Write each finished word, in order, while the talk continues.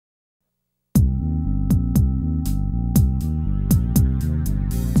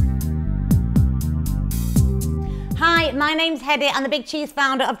Hi, my name's Heddi. I'm the big cheese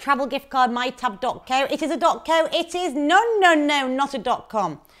founder of travel gift card mytab.co. It is a .co. It is no, not a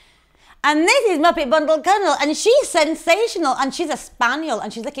 .com. And this is Muppet Bundle Cundle, and she's sensational, and she's a spaniel,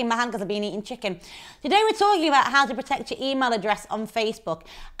 and she's licking my hand because I've been eating chicken. Today we're talking about how to protect your email address on Facebook.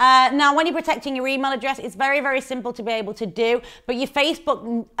 Now, when you're protecting your email address, it's very, very simple to be able to do, but your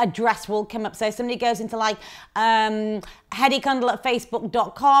Facebook address will come up. So if somebody goes into like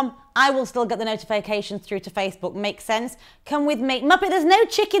heddicundle@facebook.com, I will still get the notifications through to Facebook. Makes sense? Come with me. Muppet, there's no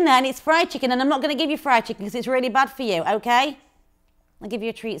chicken there, and it's fried chicken, and I'm not going to give you fried chicken because it's really bad for you, okay? I'll give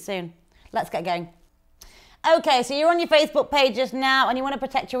you a treat soon. Let's get going. Okay, so you're on your Facebook page just now and you want to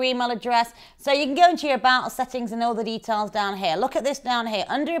protect your email address. So you can go into your About settings and all the details down here. Look at this down here.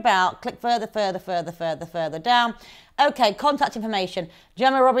 Under About, click further down. Okay, contact information.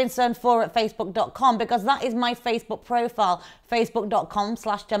 Gemma Robinson 4@facebook.com, because that is my Facebook profile.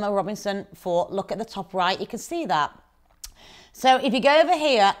 Facebook.com/Gemma Robinson 4. Look at the top right. You can see that. So if you go over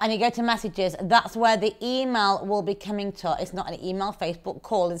here and you go to messages, that's where the email will be coming to. It's not an email Facebook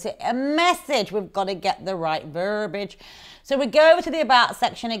call, it's a message. We've got to get the right verbiage. So we go over to the About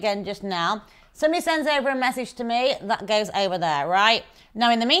section again just now. Somebody sends over a message to me, that goes over there, right?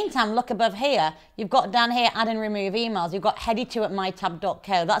 Now in the meantime, look above here. You've got down here, add and remove emails. You've got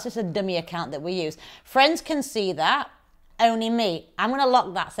Heddi2@mytab.co. That's just a dummy account that we use. Friends can see that. Only me. I'm going to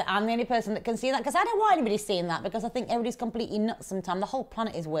lock that, so I'm the only person that can see that, because I don't want anybody seeing that, because I think everybody's completely nuts sometimes. The whole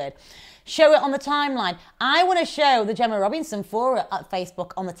planet is weird. Show it on the timeline. I want to show the Gemma Robinson 4 at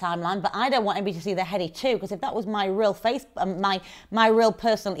Facebook on the timeline, but I don't want anybody to see the Heddi 2, because if that was my real my real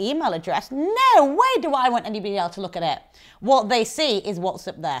personal email address, no way do I want anybody else to look at it. What they see is what's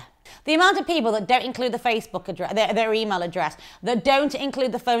up there. The amount of people that don't include the Facebook address, their email address, that don't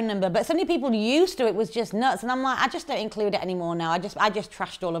include the phone number, but so many people used to, it was just nuts. And I'm like, I just don't include it anymore now. I just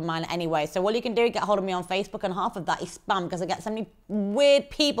trashed all of mine anyway. So all you can do is get hold of me on Facebook, and half of that is spam because I get so many weird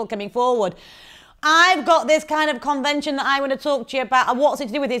people coming forward. I've got this kind of convention that I want to talk to you about. What's it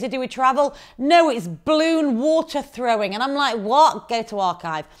to do with? Is it to do with travel? No, it's balloon water throwing. And I'm like, what? Go to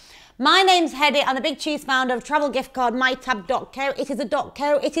archive. My name's Heddi. I'm the big cheese founder of travel gift card mytab.co. It is a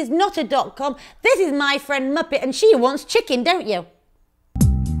 .co. It is not a .com. This is my friend Muppet, and she wants chicken, don't you?